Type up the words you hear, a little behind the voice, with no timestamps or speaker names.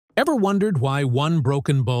Ever wondered why one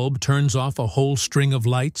broken bulb turns off a whole string of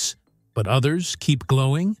lights, but others keep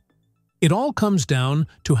glowing? It all comes down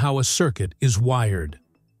to how a circuit is wired.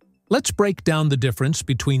 Let's break down the difference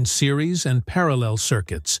between series and parallel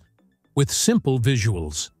circuits with simple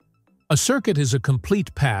visuals. A circuit is a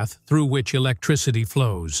complete path through which electricity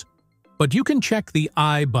flows. But you can check the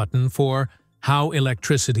I button for how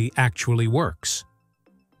electricity actually works.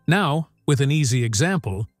 Now, with an easy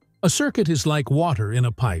example, a circuit is like water in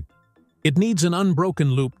a pipe. It needs an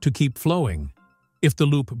unbroken loop to keep flowing. If the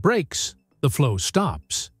loop breaks, the flow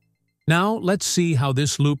stops. Now, let's see how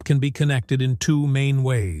this loop can be connected in two main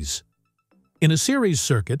ways. In a series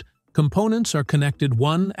circuit, components are connected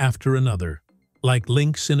one after another, like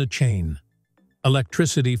links in a chain.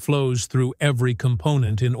 Electricity flows through every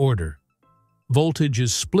component in order. Voltage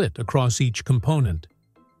is split across each component,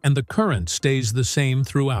 and the current stays the same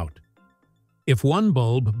throughout. If one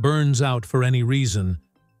bulb burns out for any reason,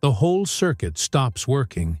 the whole circuit stops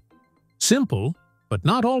working. Simple, but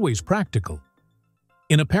not always practical.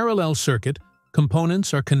 In a parallel circuit,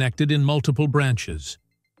 components are connected in multiple branches.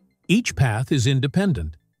 Each path is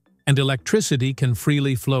independent, and electricity can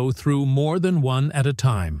freely flow through more than one at a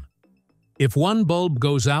time. If one bulb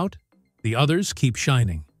goes out, the others keep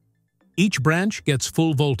shining. Each branch gets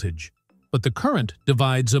full voltage, but the current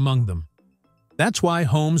divides among them. That's why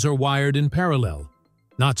homes are wired in parallel,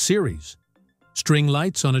 not series. String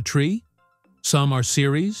lights on a tree? Some are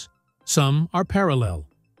series, some are parallel.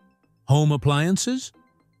 Home appliances?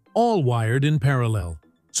 All wired in parallel,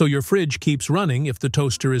 so your fridge keeps running if the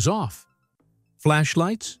toaster is off.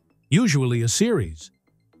 Flashlights? Usually a series.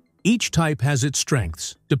 Each type has its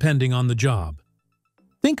strengths, depending on the job.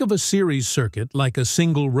 Think of a series circuit like a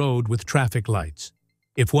single road with traffic lights.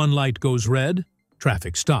 If one light goes red,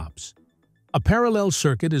 traffic stops. A parallel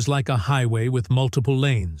circuit is like a highway with multiple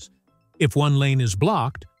lanes. If one lane is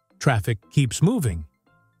blocked, traffic keeps moving.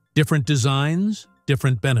 Different designs,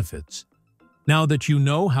 different benefits. Now that you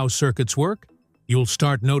know how circuits work, you'll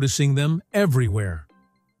start noticing them everywhere.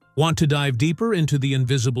 Want to dive deeper into the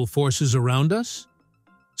invisible forces around us?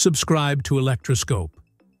 Subscribe to Electroscope,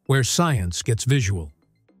 where science gets visual.